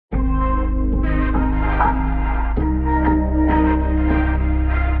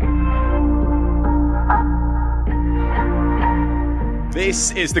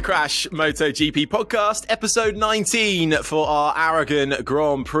This is the Crash MotoGP podcast, episode 19 for our Aragon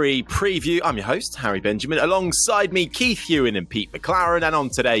Grand Prix preview. I'm your host, Harry Benjamin. Alongside me, Keith Huewen and Pete McLaren. And on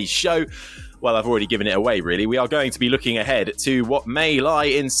today's show, well, I've already given it away, really. We are going to be looking ahead to what may lie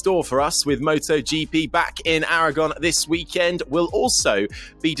in store for us with MotoGP back in Aragon this weekend. We'll also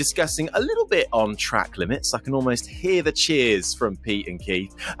be discussing a little bit on track limits. I can almost hear the cheers from Pete and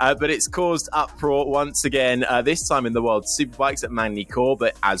Keith, but it's caused uproar once again, this time in the World Superbikes at Magny-Cours.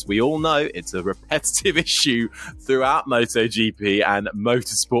 But as we all know, it's a repetitive issue throughout MotoGP and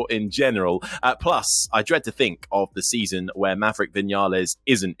motorsport in general. Plus, I dread to think of the season where Maverick Vinales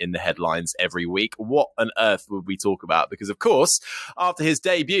isn't in the headlines every week. What on earth would we talk about? Because, of course, after his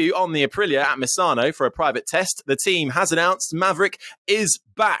debut on the Aprilia at Misano for a private test, the team has announced Maverick is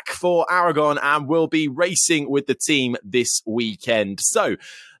back for Aragon and will be racing with the team this weekend. So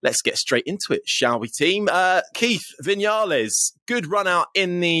let's get straight into it, shall we, team? Keith Vinales, good run out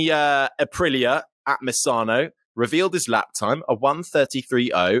in the Aprilia at Misano. Revealed his lap time, a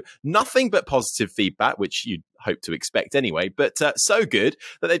 1:33.0. Nothing but positive feedback, which you'd hope to expect anyway, but so good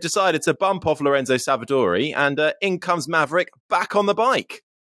that they decided to bump off Lorenzo Savadori, and in comes Maverick back on the bike.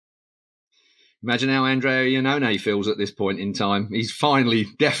 Imagine how Andrea Iannone feels at this point in time. He's finally,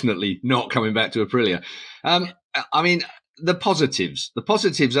 definitely not coming back to Aprilia. I mean, the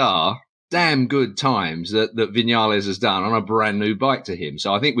positives are damn good times that Vinales has done on a brand new bike to him.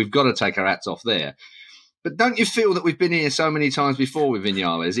 So I think we've got to take our hats off there. But don't you feel that we've been here so many times before with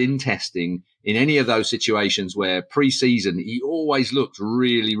Vinales in testing, in any of those situations where pre-season he always looks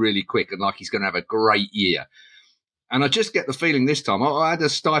really, really quick and like he's going to have a great year? And I just get the feeling this time, I had to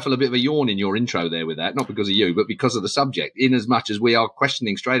stifle a bit of a yawn in your intro there with that, not because of you, but because of the subject, in as much as we are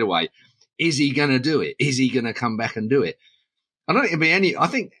questioning straight away, is he going to do it? Is he going to come back and do it? I don't think it'd be any, I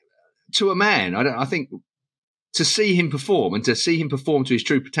think to a man, I think to see him perform and to see him perform to his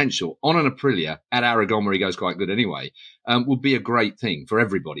true potential on an Aprilia at Aragon, where he goes quite good anyway, would be a great thing for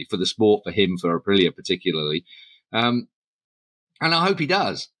everybody, for the sport, for him, for Aprilia particularly. And I hope he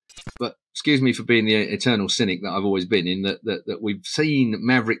does. But excuse me for being the eternal cynic that I've always been in, that we've seen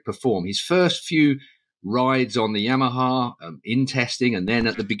Maverick perform. His first few rides on the Yamaha in testing and then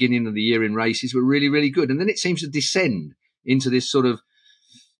at the beginning of the year in races were really, really good. And then it seems to descend into this sort of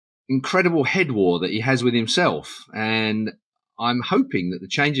incredible head war that he has with himself. And I'm hoping that the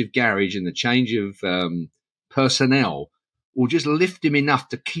change of garage and the change of personnel will just lift him enough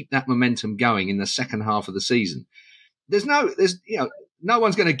to keep that momentum going in the second half of the season. No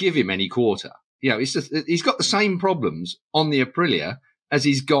one's going to give him any quarter. It's just, he's got the same problems on the Aprilia as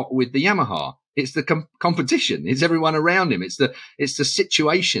he's got with the Yamaha. It's the competition. It's everyone around him. It's the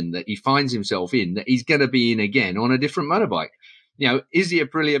situation that he finds himself in that he's going to be in again on a different motorbike. Is the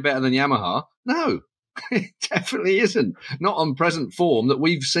Aprilia better than Yamaha? No, it definitely isn't. Not on present form that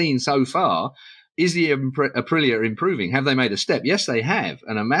we've seen so far. Is the Aprilia improving? Have they made a step? Yes, they have,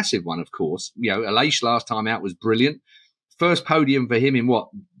 and a massive one, of course. Aleix last time out was brilliant. First podium for him in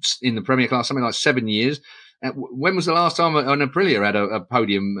the Premier Class, something like 7 years. When was the last time an Aprilia had a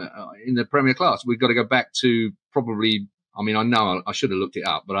podium in the Premier Class? We've got to go back to probably, I know I should have looked it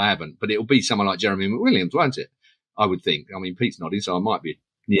up, but I haven't. But it'll be someone like Jeremy McWilliams, won't it? I would think. Pete's nodding, so I might be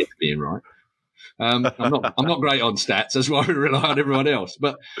near to being right. I'm not great on stats. That's why we rely on everyone else.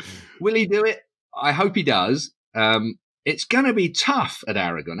 But will he do it? I hope he does. It's going to be tough at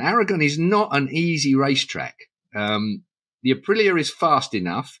Aragon. Aragon is not an easy racetrack. The Aprilia is fast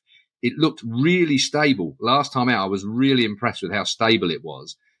enough. It looked really stable. Last time out, I was really impressed with how stable it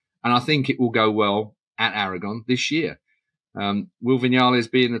was. And I think it will go well at Aragon this year. Will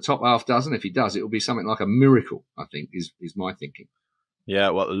Vinales be in the top half dozen? If he does, it will be something like a miracle, I think, is my thinking.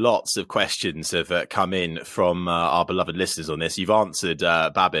 Yeah, well, lots of questions have come in from our beloved listeners on this. You've answered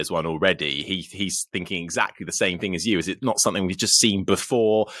Babes one already. He's thinking exactly the same thing as you. Is it not something we've just seen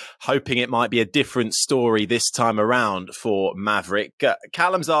before? Hoping it might be a different story this time around for Maverick.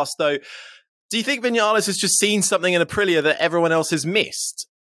 Callum's asked, though, do you think Vinales has just seen something in Aprilia that everyone else has missed?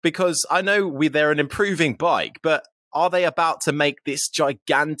 Because I know they're an improving bike, but are they about to make this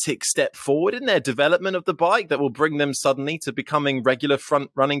gigantic step forward in their development of the bike that will bring them suddenly to becoming regular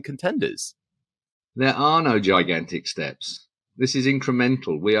front-running contenders? There are no gigantic steps. This is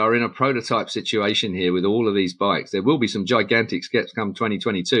incremental. We are in a prototype situation here with all of these bikes. There will be some gigantic steps come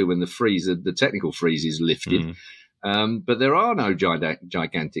 2022 when the technical freeze is lifted. But there are no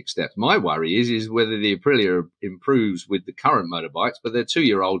gigantic steps. My worry is whether the Aprilia improves with the current motorbikes, but they're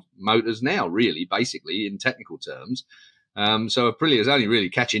 2-year-old motors now, really, basically, in technical terms. So Aprilia is only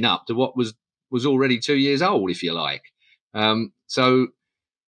really catching up to what was already 2 years old, if you like. So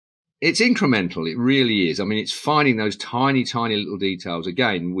It's incremental. It really is. I mean, it's finding those tiny, tiny little details.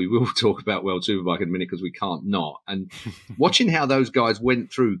 Again, we will talk about World Superbike in a minute because we can't not. And watching how those guys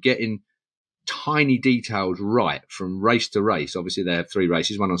went through getting tiny details right from race to race. Obviously, they have 3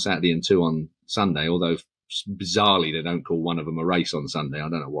 races, 1 on Saturday and 2 on Sunday, although bizarrely they don't call one of them a race on Sunday. I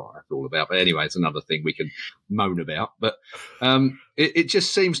don't know what that's all about. But anyway, it's another thing we can moan about. But it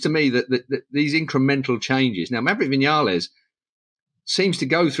just seems to me that these incremental changes. Now, Maverick Vinales seems to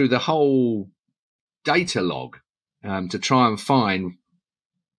go through the whole data log to try and find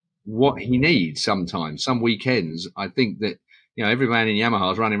what he needs sometimes. Some weekends, I think that, every man in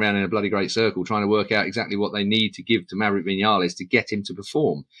Yamaha is running around in a bloody great circle trying to work out exactly what they need to give to Maverick Vinales to get him to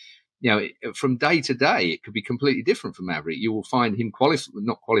perform. From day to day, it could be completely different for Maverick. You will find him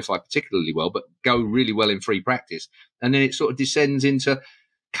not qualify particularly well, but go really well in free practice. And then it sort of descends into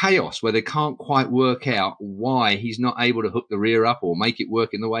chaos where they can't quite work out why he's not able to hook the rear up or make it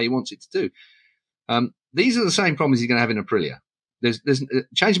work in the way he wants it to do. These are the same problems he's going to have in Aprilia. There's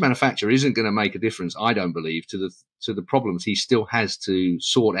change of manufacture isn't going to make a difference, I don't believe, to the problems he still has to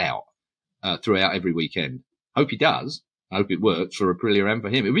sort out throughout every weekend. Hope he does. I hope it works for Aprilia and for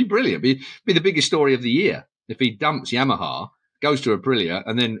him. It'd be brilliant. It'd be the biggest story of the year if he dumps Yamaha, goes to Aprilia,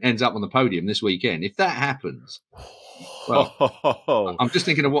 and then ends up on the podium this weekend. If that happens, well, I'm just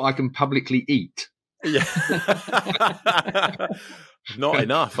thinking of what I can publicly eat. Yeah. Not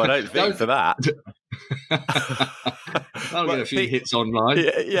enough, I don't think, for that. That'll get a few hits online.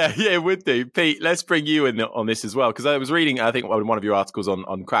 Yeah, it would do. Pete, let's bring you in on this as well, because I was reading, I think, one of your articles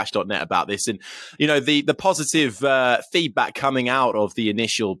on Crash.net about this, and the positive feedback coming out of the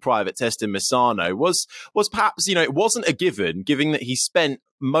initial private test in Misano was perhaps, it wasn't a given that he spent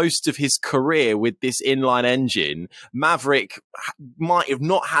most of his career with this inline engine. Maverick might have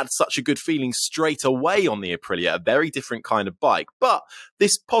not had such a good feeling straight away on the Aprilia, a very different kind of bike. But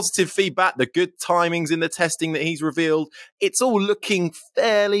this positive feedback, the good timings in the testing that he's revealed, it's all looking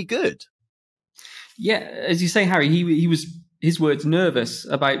fairly good. Yeah, as you say, Harry, he was, his words, nervous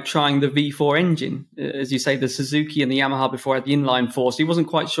about trying the V4 engine. As you say, the Suzuki and the Yamaha before had the inline 4, so he wasn't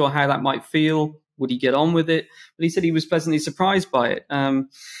quite sure how that might feel. Would he get on with it? But he said he was pleasantly surprised by it. The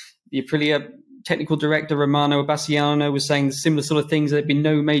Aprilia technical director, Romano Abbassiano, was saying similar sort of things. There had been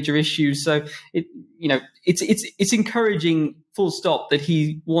no major issues. So it's encouraging, full stop, that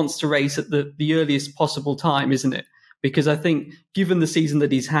he wants to race at the earliest possible time, isn't it? Because I think, given the season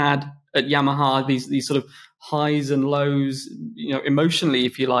that he's had at Yamaha, these sort of highs and lows, emotionally,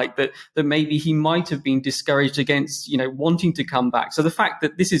 if you like, that maybe he might have been discouraged against, wanting to come back. So the fact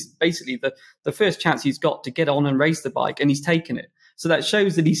that this is basically the first chance he's got to get on and race the bike, and he's taken it. So that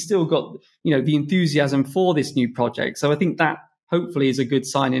shows that he's still got, the enthusiasm for this new project. So I think that hopefully is a good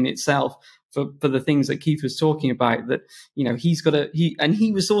sign in itself for the things that Keith was talking about, that, he's got and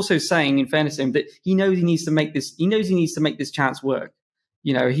he was also saying, in fairness to him, that he knows he needs to make this chance work.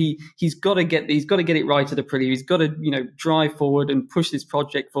 He's got to get it right at Aprilia. He's got to, drive forward and push this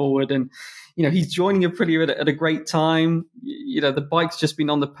project forward. And, he's joining Aprilia at a great time. The bike's just been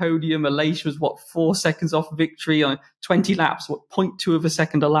on the podium. Aleix was 4 seconds off victory on 20 laps, 0.2 of a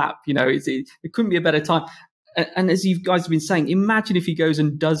second a lap. It couldn't be a better time. And as you guys have been saying, imagine if he goes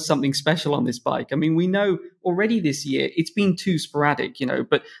and does something special on this bike. I mean, we know already this year it's been too sporadic,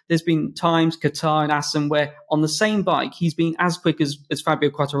 but there's been times, Qatar and Assen, where on the same bike he's been as quick as Fabio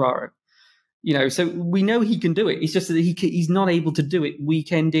Quartararo. So we know he can do it. It's just that he's not able to do it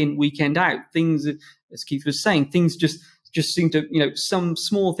weekend in, weekend out. Things, as Keith was saying, things just seem to, some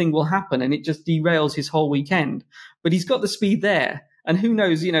small thing will happen and it just derails his whole weekend. But he's got the speed there. And who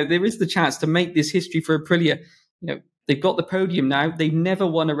knows, there is the chance to make this history for Aprilia. They've got the podium now. They've never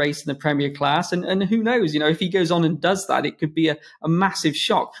won a race in the Premier class. And who knows, if he goes on and does that, it could be a massive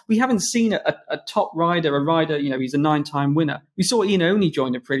shock. We haven't seen a top rider, he's a 9-time winner. We saw Ian Oney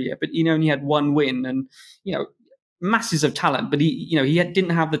join Aprilia, but Ian only had 1 win and, masses of talent. But he didn't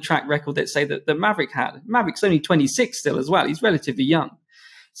have the track record that Maverick had. Maverick's only 26 still as well. He's relatively young.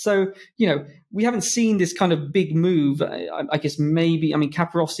 So, we haven't seen this kind of big move. I guess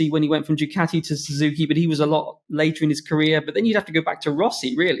Capirossi, when he went from Ducati to Suzuki, but he was a lot later in his career. But then you'd have to go back to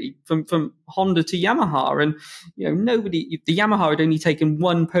Rossi, really, from Honda to Yamaha. And, the Yamaha had only taken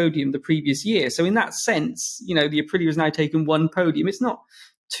 1 podium the previous year. So in that sense, the Aprilia has now taken 1 podium. It's not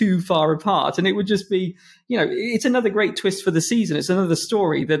too far apart, and it would just be, it's another great twist for the season. It's another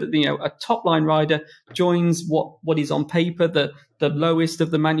story that, a top line rider joins what is on paper the lowest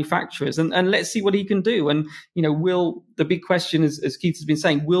of the manufacturers, and let's see what he can do. And will the big question, as Keith has been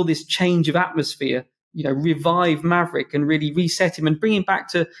saying, will this change of atmosphere revive Maverick and really reset him and bring him back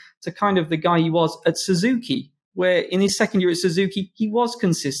to kind of the guy he was at Suzuki, where in his second year at Suzuki, he was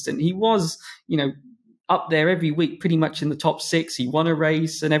consistent. He was, up there every week, pretty much in the top 6. He won a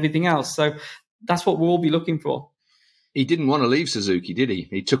race and everything else. So that's what we'll all be looking for. He didn't want to leave Suzuki, did he?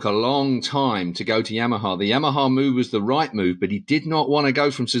 He took a long time to go to Yamaha. The Yamaha move was the right move, but he did not want to go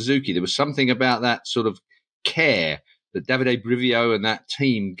from Suzuki. There was something about that sort of care that Davide Brivio and that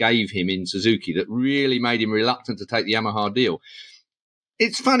team gave him in Suzuki that really made him reluctant to take the Yamaha deal.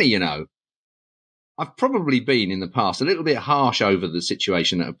 It's funny, I've probably been in the past a little bit harsh over the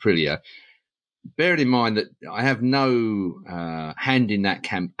situation at Aprilia. Bearing in mind that I have no hand in that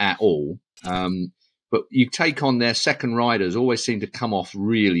camp at all. But you take on their second riders, always seem to come off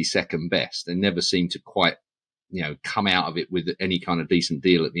really second best. They never seem to quite, come out of it with any kind of decent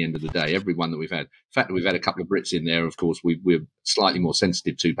deal at the end of the day. Everyone that we've had, the fact that we've had a couple of Brits in there, of course, we're slightly more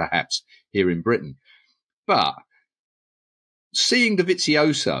sensitive to perhaps here in Britain. But seeing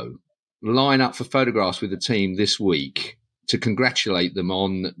Dovizioso line up for photographs with the team this week to congratulate them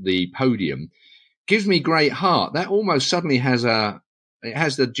on the podium gives me great heart. That almost suddenly has the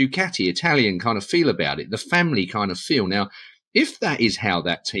Ducati Italian kind of feel about it, the family kind of feel. Now, if that is how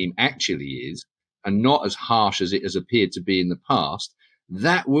that team actually is, and not as harsh as it has appeared to be in the past,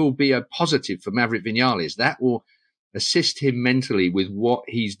 that will be a positive for Maverick Vinales. That will assist him mentally with what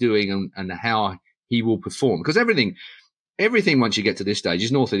he's doing and how he will perform. Because everything once you get to this stage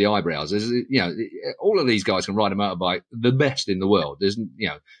is north of the eyebrows. There's, all of these guys can ride a motorbike, the best in the world. There's,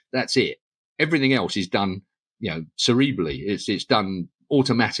 that's it. Everything else is done, cerebrally. It's done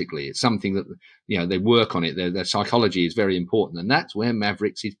automatically. It's something that, they work on it. Their psychology is very important. And that's where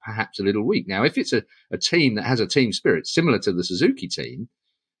Mavericks is perhaps a little weak. Now, if it's a team that has a team spirit similar to the Suzuki team,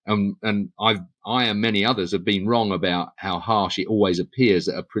 and I and many others have been wrong about how harsh it always appears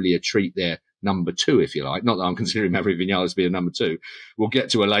that Aprilia treat their number 2, if you like. Not that I'm considering Maverick Vinales to be a number 2. We'll get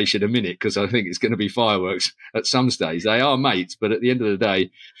to Aleix in a minute because I think it's going to be fireworks at some stage. They are mates, but at the end of the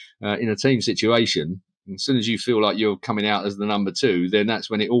day, in a team situation, as soon as you feel like you're coming out as the number 2, then that's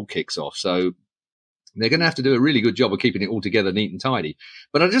when it all kicks off. So they're going to have to do a really good job of keeping it all together neat and tidy.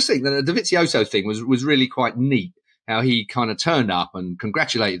 But I just think that the Dovizioso thing was really quite neat, how he kind of turned up and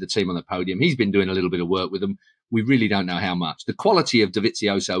congratulated the team on the podium. He's been doing a little bit of work with them. We really don't know how much. The quality of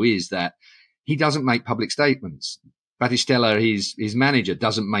Dovizioso is that he doesn't make public statements. Battistella, his manager,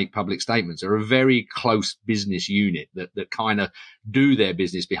 doesn't make public statements. They're a very close business unit that kind of do their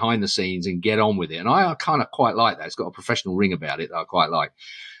business behind the scenes and get on with it. And I kind of quite like that. It's got a professional ring about it that I quite like.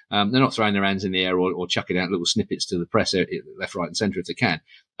 They're not throwing their hands in the air or chucking out little snippets to the press left, right and centre if they can.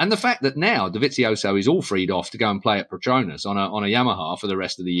 And the fact that now Dovizioso is all freed off to go and play at Petronas on a Yamaha for the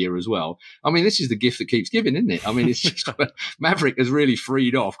rest of the year as well. I mean, this is the gift that keeps giving, isn't it? I mean, it's just Maverick has really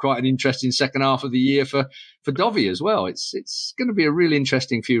freed off quite an interesting second half of the year for Dovi as well. It's going to be a really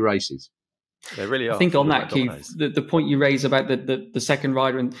interesting few races. They really are. I think on that, Keith, the point you raise about the second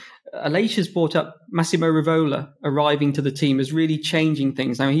rider, and Aleix has brought up Massimo Rivola arriving to the team as really changing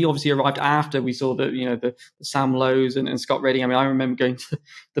things. Now, he obviously arrived after we saw the Sam Lowes and Scott Redding. I mean, I remember going to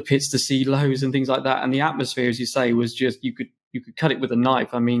the pits to see Lowes and things like that, and the atmosphere, as you say, was just you could cut it with a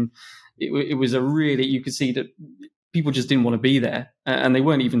knife. I mean, it was a really, you could see that people just didn't want to be there, and they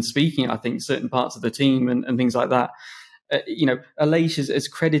weren't even speaking. I think certain parts of the team and things like that. Aleix has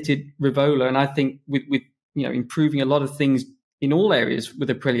credited Rivola, and I think with improving a lot of things in all areas with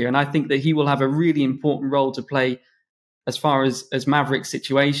Aprilia, and I think that he will have a really important role to play as far as Maverick's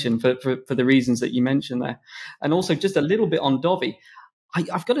situation for the reasons that you mentioned there. And also just a little bit on Dovi.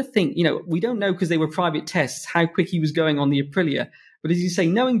 I've got to think, we don't know because they were private tests how quick he was going on the Aprilia, but as you say,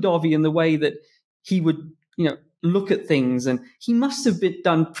 knowing Dovi and the way that he would look at things, and he must have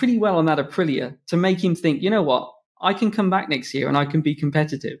done pretty well on that Aprilia to make him think, you know what, I can come back next year and I can be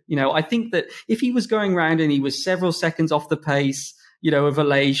competitive. I think that if he was going around and he was several seconds off the pace, of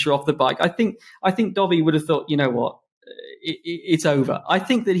Aleix or off the bike, I think Dovi would have thought, you know what, it's over. I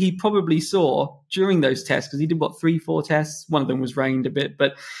think that he probably saw during those tests, because he did 3-4 tests. One of them was rained a bit,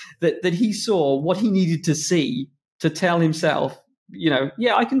 but that he saw what he needed to see to tell himself, yeah,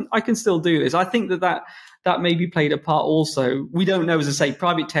 I can still do this. I think that maybe played a part also. We don't know, as I say,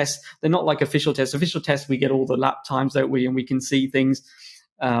 private tests, they're not like official tests. Official tests, we get all the lap times, don't we? And we can see things,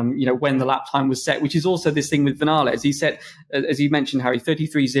 when the lap time was set, which is also this thing with Vinales. He said, as you mentioned, Harry,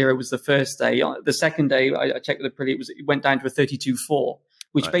 33.0 was the first day. The second day, I checked with Aprilia, it went down to a 32.4,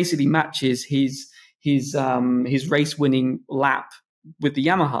 which basically matches his race winning lap with the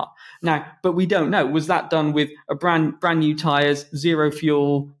Yamaha. Now, but we don't know. Was that done with a brand new tyres, zero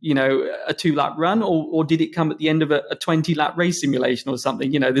fuel, a 2-lap run, or did it come at the end of a 20-lap race simulation or something?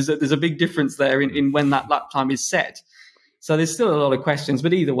 There's a big difference there in when that lap time is set. So there's still a lot of questions.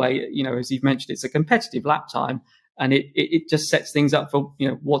 But either way, as you've mentioned, it's a competitive lap time, and it just sets things up for,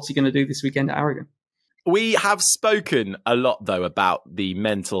 what's he going to do this weekend at Aragon. We have spoken a lot, though, about the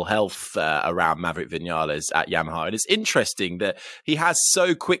mental health around Maverick Vinales at Yamaha. And it's interesting that he has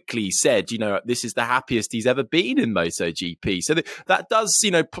so quickly said, this is the happiest he's ever been in MotoGP. So that does,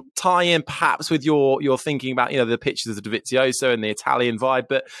 tie in perhaps with your thinking about, the pictures of Dovizioso and the Italian vibe.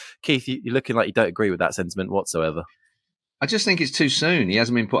 But Keith, you're looking like you don't agree with that sentiment whatsoever. I just think it's too soon. He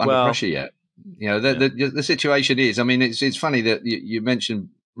hasn't been put under pressure yet. The situation is, it's funny that you mentioned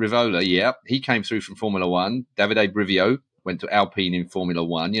Rivola, he came through from Formula One. Davide Brivio went to Alpine in Formula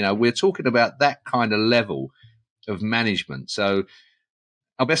One. We're talking about that kind of level of management. So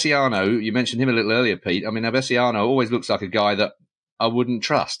Albessiano, you mentioned him a little earlier, Pete. Albessiano always looks like a guy that I wouldn't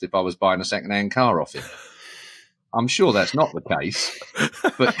trust if I was buying a second-hand car off him. I'm sure that's not the case,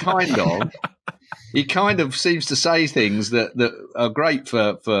 but he kind of seems to say things that are great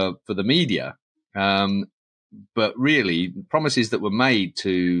for the media. But really, promises that were made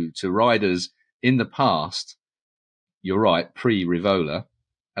to riders in the past, you're right, pre-Rivola,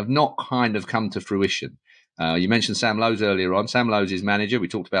 have not kind of come to fruition. You mentioned Sam Lowes earlier on. Sam Lowes' his manager, we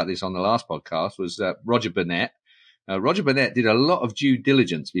talked about this on the last podcast, was Roger Burnett. Roger Burnett did a lot of due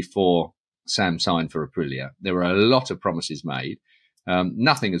diligence before Sam signed for Aprilia. There were a lot of promises made.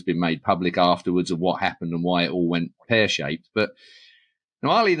 Nothing has been made public afterwards of what happened and why it all went pear-shaped. But now,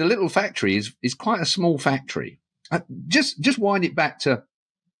 Ali, the little factory is quite a small factory. Just wind it back to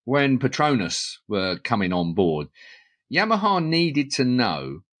when Petronas were coming on board. Yamaha needed to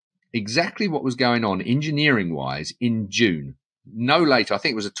know exactly what was going on engineering-wise in June. No later. I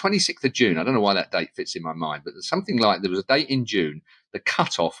think it was the 26th of June. I don't know why that date fits in my mind, but something like there was a date in June. The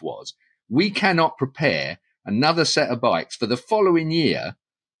cutoff was, we cannot prepare another set of bikes for the following year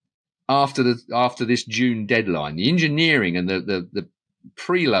after this June deadline. The engineering and the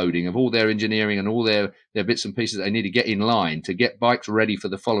preloading of all their engineering and all their bits and pieces they need to get in line to get bikes ready for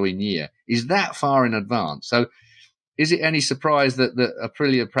the following year is that far in advance. So is it any surprise that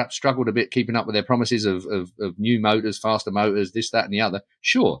Aprilia perhaps struggled a bit keeping up with their promises of new motors, faster motors, this, that and the other?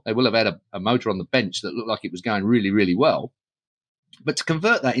 Sure, they will have had a motor on the bench that looked like it was going really, really well. But to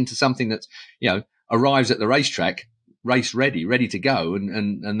convert that into something that's, arrives at the racetrack, race ready to go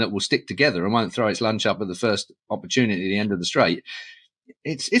and that will stick together and won't throw its lunch up at the first opportunity at the end of the straight.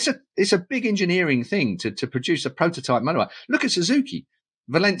 It's a big engineering thing to produce a prototype motorbike. Look at Suzuki,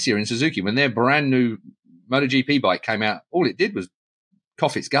 Valencia and Suzuki, when their brand new MotoGP bike came out, all it did was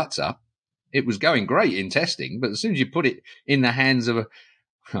cough its guts up. It was going great in testing, but as soon as you put it in the hands of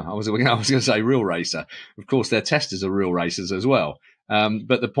I was going to say real racer. Of course, their testers are real racers as well.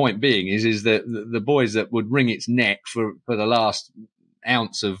 But the point being is that the boys that would wring its neck for the last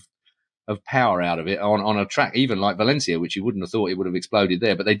ounce of power out of it on a track, even like Valencia, which you wouldn't have thought it would have exploded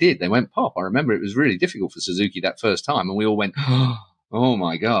there, but they did. They went pop. I remember it was really difficult for Suzuki that first time, and we all went, oh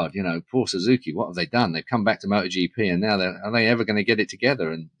my God, poor Suzuki, what have they done? They've come back to MotoGP, and now are they ever going to get it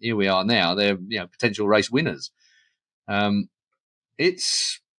together? And here we are now. They're potential race winners.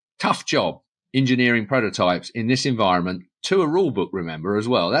 It's tough job engineering prototypes in this environment to a rule book, remember, as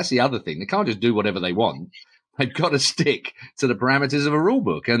well. That's the other thing. They can't just do whatever they want. They've got to stick to the parameters of a rule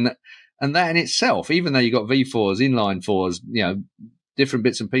book. And that in itself, even though you've got V4s, inline fours, different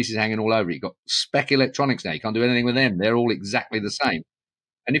bits and pieces hanging all over it, you've got spec electronics now. You can't do anything with them. They're all exactly the same.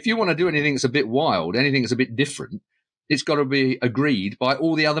 And if you want to do anything that's a bit wild, anything that's a bit different, it's got to be agreed by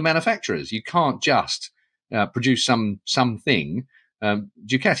all the other manufacturers. You can't just produce something.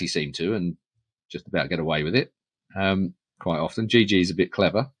 Ducati seem to, and just about get away with it quite often. GG is a bit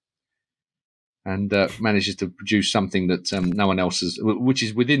clever and manages to produce something that no one else has, which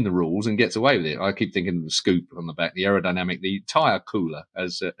is within the rules and gets away with it. I keep thinking of the scoop on the back, the aerodynamic, the tyre cooler,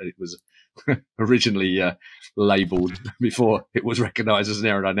 as it was originally labelled before it was recognised as an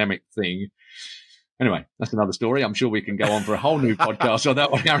aerodynamic thing. Anyway, that's another story. I'm sure we can go on for a whole new podcast on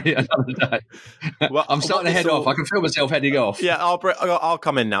that one, Harry, another day. Well, I'm starting to head off. I can feel myself heading off. Yeah, I'll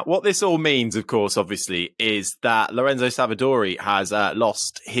come in now. What this all means, of course, obviously, is that Lorenzo Savadori has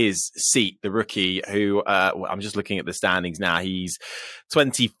lost his seat, the rookie who, I'm just looking at the standings now. He's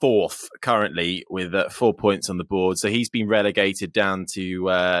 24th currently with 4 points on the board. So he's been relegated down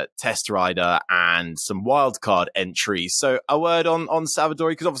to test rider and some wildcard entries. So a word on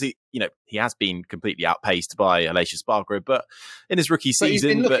Savadori, because obviously, he has been completely outpaced by Aleix Espargaro, but in his rookie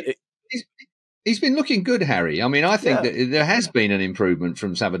season, he's been looking good, Harry. I mean, I think that there has been an improvement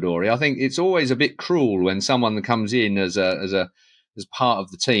from Savadori. I think it's always a bit cruel when someone comes in as part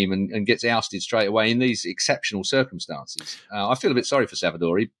of the team and gets ousted straight away in these exceptional circumstances. I feel a bit sorry for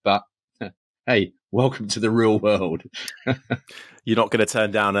Savadori, but hey, welcome to the real world. You're not going to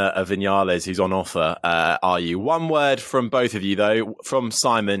turn down a Vinales who's on offer, are you? One word from both of you, though, from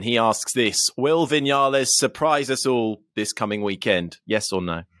Simon. He asks this: will Vinales surprise us all this coming weekend? Yes or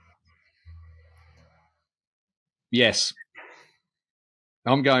no? Yes.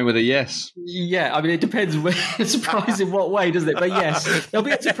 I'm going with a yes. Yeah, I mean, it depends. Surprise in what way, doesn't it? But yes, there'll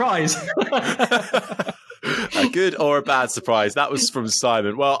be a surprise. A good or a bad surprise? That was from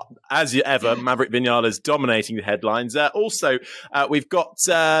Simon. Well, as ever, Maverick Vinales dominating the headlines. Also, we've got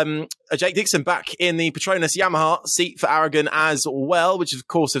Jake Dixon back in the Petronas Yamaha seat for Aragon as well, which of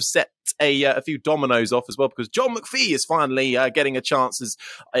course have set a few dominoes off as well, because John McPhee is finally getting a chance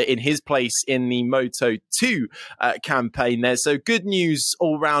in his place in the Moto 2 campaign there. So good news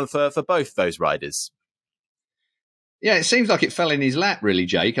all round for both those riders. Yeah, it seems like it fell in his lap, really,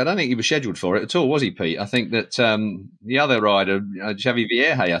 Jake. I don't think he was scheduled for it at all, was he, Pete? I think that the other rider, Xavi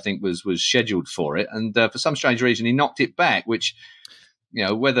Vierge, I think was scheduled for it, and for some strange reason he knocked it back. Which,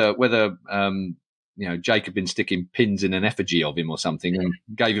 whether Jake had been sticking pins in an effigy of him or something, and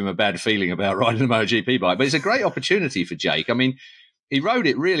gave him a bad feeling about riding a MotoGP bike. But it's a great opportunity for Jake. I mean, he rode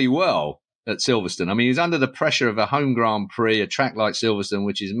it really well at Silverstone. I mean, he's under the pressure of a home Grand Prix, a track like Silverstone,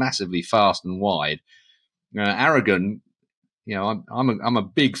 which is massively fast and wide. Aragon, I'm a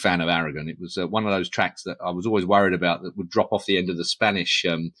big fan of Aragon. It was one of those tracks that I was always worried about that would drop off the end of the Spanish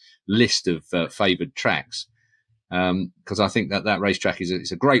list of favoured tracks. Because I think that racetrack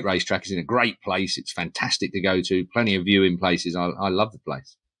it's a great racetrack. It's in a great place. It's fantastic to go to. Plenty of viewing places. I love the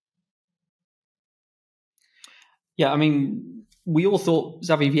place. Yeah, I mean, we all thought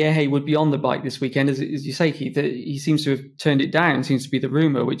Xavi Vierge would be on the bike this weekend, as you say, Keith. He seems to have turned it down. Seems to be the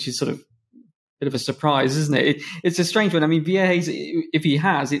rumour, which is sort of bit of a surprise, isn't it? It's a strange one. I mean, Vierge, if he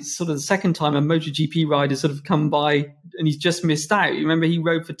has, it's sort of the second time a MotoGP rider sort of come by and he's just missed out. You remember he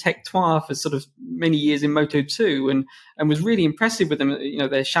rode for Tech Trois for sort of many years in Moto 2 and was really impressive with them.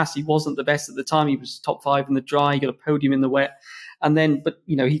 Their chassis wasn't the best at the time. He was top 5 in the dry, he got a podium in the wet. And then, but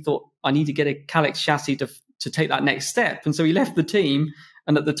he thought, I need to get a Kalex chassis to take that next step. And so he left the team.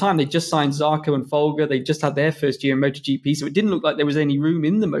 And at the time, they just signed Zarco and Folger. They just had their first year in MotoGP, so it didn't look like there was any room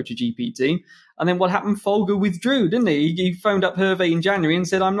in the MotoGP team. And then what happened? Folger withdrew, didn't he? He phoned up Hervé in January and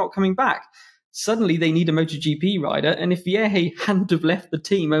said, I'm not coming back. Suddenly, they need a MotoGP rider. And if Vierge hadn't have left the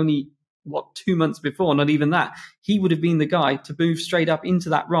team only, 2 months before, not even that, he would have been the guy to move straight up into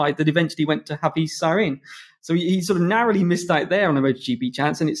that ride that eventually went to Hafiz Sarin. So he sort of narrowly missed out there on a MotoGP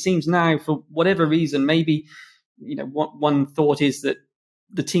chance. And it seems now, for whatever reason, maybe, one thought is that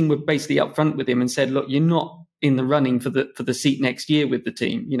the team were basically upfront with him and said, look, you're not in the running for the seat next year with the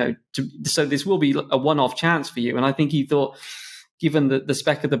team, so this will be a one-off chance for you. And I think he thought, given the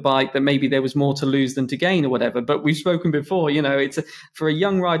spec of the bike, that maybe there was more to lose than to gain or whatever. But we've spoken before, it's for a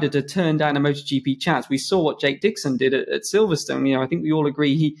young rider to turn down a MotoGP chance. We saw what Jake Dixon did at Silverstone. I think we all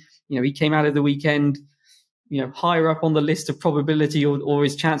agree he came out of the weekend, higher up on the list of probability or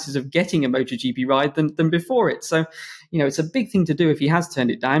his chances of getting a MotoGP ride than before it. So, it's a big thing to do if he has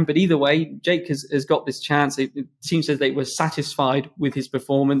turned it down. But either way, Jake has got this chance. It seems as they were satisfied with his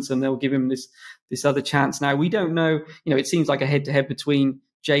performance and they'll give him this other chance. Now, we don't know, it seems like a head-to-head between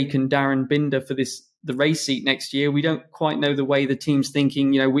Jake and Darren Binder for the race seat next year. We don't quite know the way the team's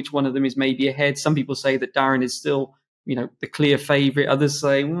thinking, which one of them is maybe ahead. Some people say that Darren is still the clear favourite. Others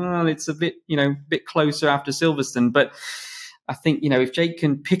say, well, it's a bit closer after Silverstone. But I think, if Jake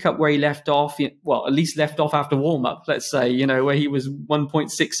can pick up where he left off, at least left off after warm-up, let's say, where he was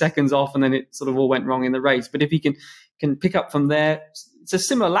 1.6 seconds off and then it sort of all went wrong in the race. But if he can pick up from there, it's a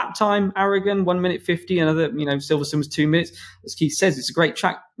similar lap time, Aragon, 1 minute 50, another, Silverstone was 2 minutes. As Keith says, it's a great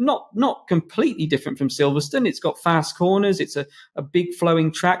track, not completely different from Silverstone. It's got fast corners. It's a big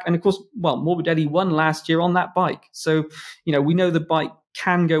flowing track. And of course, Morbidelli won last year on that bike. So, we know the bike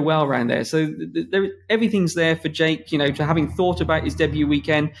can go well around there. So everything's there for Jake, to having thought about his debut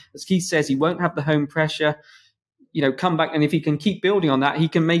weekend. As Keith says, he won't have the home pressure, come back. And if he can keep building on that, he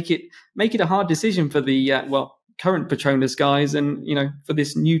can make it a hard decision for the, current Petronas guys and, for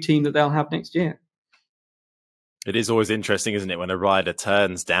this new team that they'll have next year. It is always interesting, isn't it, when a rider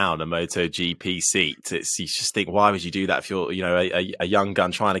turns down a MotoGP seat? You just think, why would you do that if you're, a young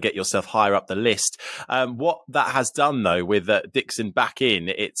gun trying to get yourself higher up the list? What that has done, though, with Dixon back in,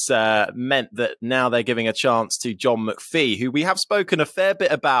 it's meant that now they're giving a chance to John McPhee, who we have spoken a fair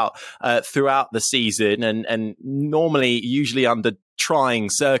bit about throughout the season, and normally usually under trying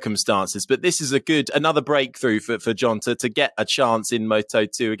circumstances. But this is another breakthrough for John to get a chance in Moto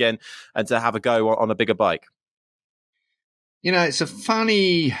 2 again and to have a go on a bigger bike. It's a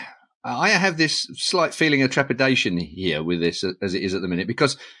funny... I have this slight feeling of trepidation here with this, as it is at the minute,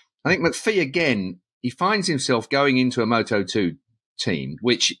 because McPhee, again, he finds himself going into a Moto2 team,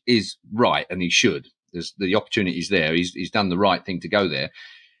 which is right, and he should. The opportunity's there. He's done the right thing to go there.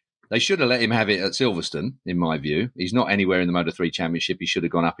 They should have let him have it at Silverstone, in my view. He's not anywhere in the Moto3 Championship. He should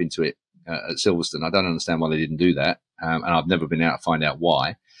have gone up into it at Silverstone. I don't understand why they didn't do that, and I've never been able to find out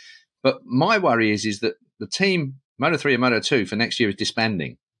why. But my worry is that the team, Moto3 and Moto2, for next year is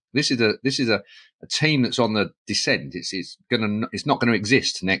disbanding. This is a team that's on the descent. It's not going to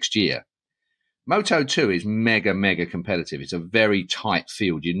exist next year. Moto2 is mega competitive. It's a very tight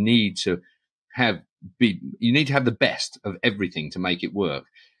field. You need to have the best of everything to make it work.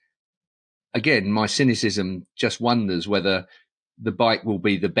 Again, my cynicism just wonders whether the bike will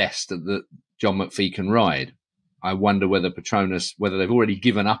be the best that John McPhee can ride. I wonder whether Petronas, whether they've already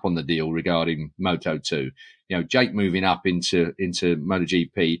given up on the deal regarding Moto2. You know, Jake moving up into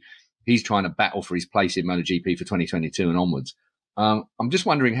MotoGP, he's trying to battle for his place in MotoGP for 2022 and onwards. I'm just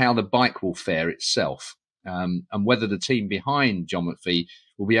wondering how the bike will fare itself, and whether the team behind John McPhee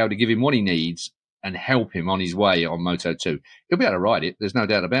will be able to give him what he needs and help him on his way on Moto2. He'll be able to ride it. There's no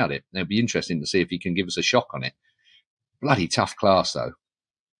doubt about it. It'll be interesting to see if he can give us a shock on it. Bloody tough class, though.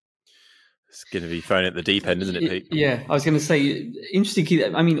 It's going to be thrown at the deep end, isn't it, Pete? Yeah, I was going to say, interesting,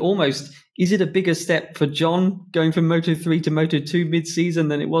 Keith. I mean, almost, is it a bigger step for John going from Moto3 to Moto2 mid-season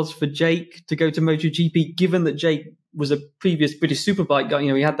than it was for Jake to go to MotoGP, given that Jake was a previous British Superbike guy? You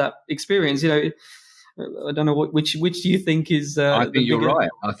know, he had that experience. You know, I don't know which do you think is. I think you're right.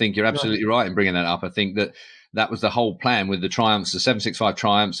 I think you're absolutely right in bringing that up. I think that was the whole plan with the Triumphs, the 765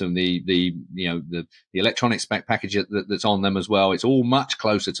 Triumphs, and the electronic spec package that's on them as well. It's all much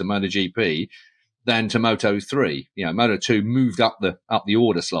closer to MotoGP than to Moto3. You know, Moto2 moved up the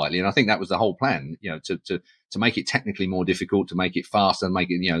order slightly, and I think that was the whole plan. You know, to make it technically more difficult, to make it faster, and make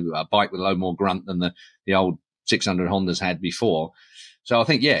it, you know, a bike with a load more grunt than the old 600 Hondas had before. So I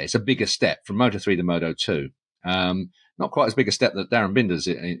think, yeah, it's a bigger step from Moto3 to Moto2. Not quite as big a step that Darren Binder's,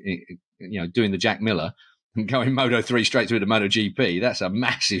 you know, doing the Jack Miller and going Moto3 straight through to MotoGP. That's a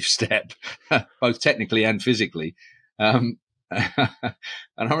massive step, both technically and physically. And I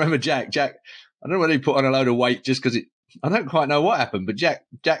remember Jack, I don't know whether he put on a load of weight just because I don't quite know what happened, but Jack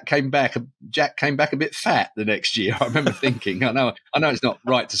came back a bit fat the next year. I remember thinking, I know it's not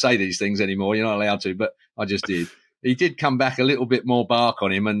right to say these things anymore. You're not allowed to, but I just did. He did come back a little bit more bark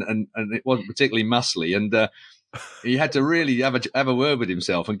on him, and it wasn't particularly muscly, and he had to really have a word with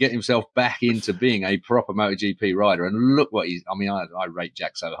himself and get himself back into being a proper MotoGP rider. And look what I rate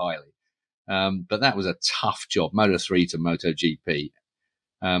Jack so highly. But that was a tough job, Moto3 to MotoGP.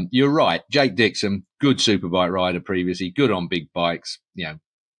 You're right, Jake Dixon, good superbike rider previously, good on big bikes, you know,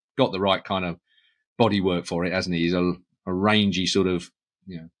 got the right kind of bodywork for it, hasn't he? He's a rangy sort of,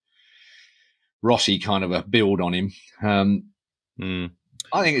 you know, Rossi kind of a build on him.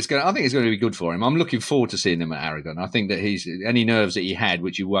 I think it's going to be good for him. I'm looking forward to seeing him at Aragon. I think that he's any nerves that he had,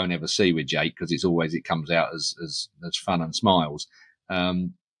 which you won't ever see with Jake, because it comes out as fun and smiles.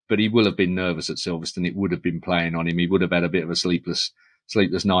 But he will have been nervous at Silverstone. It would have been playing on him. He would have had a bit of a sleepless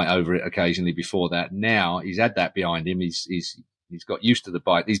night over it occasionally before that. Now he's had that behind him. He's got used to the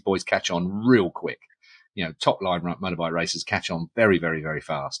bike. These boys catch on real quick. You know, top line motorbike racers catch on very, very, very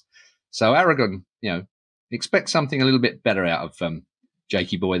fast. So Aragon, you know, expect something a little bit better out of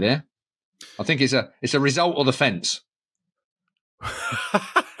Jakey boy there. I think it's a result of the fence.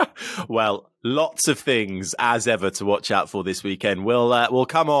 Well, lots of things as ever to watch out for this weekend. We'll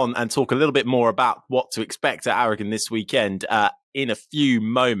come on and talk a little bit more about what to expect at Aragon this weekend in a few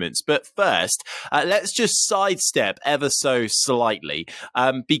moments. But first, let's just sidestep ever so slightly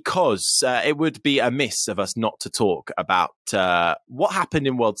because it would be amiss of us not to talk about what happened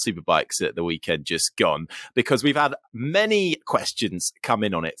in World Superbikes at the weekend just gone, because we've had many questions come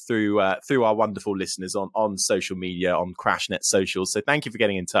in on it through our wonderful listeners on social media, on CrashNet socials. So thank you for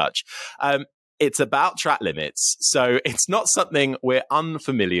getting in touch. It's about track limits, so it's not something we're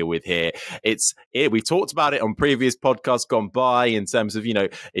unfamiliar with here. We talked about it on previous podcasts gone by in terms of, you know,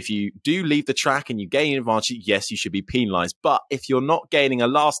 if you do leave the track and you gain an advantage, yes, you should be penalised. But if you're not gaining a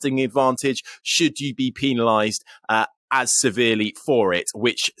lasting advantage, should you be penalised as severely for it,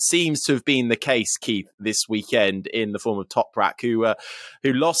 which seems to have been the case, Keith, this weekend in the form of Toprak, who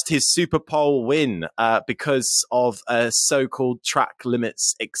lost his Super Pole win because of a so-called track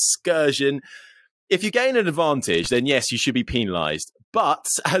limits excursion. If you gain an advantage, then yes, you should be penalised. But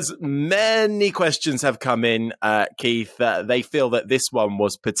as many questions have come in, Keith, they feel that this one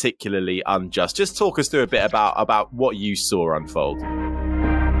was particularly unjust. Just talk us through a bit about what you saw unfold.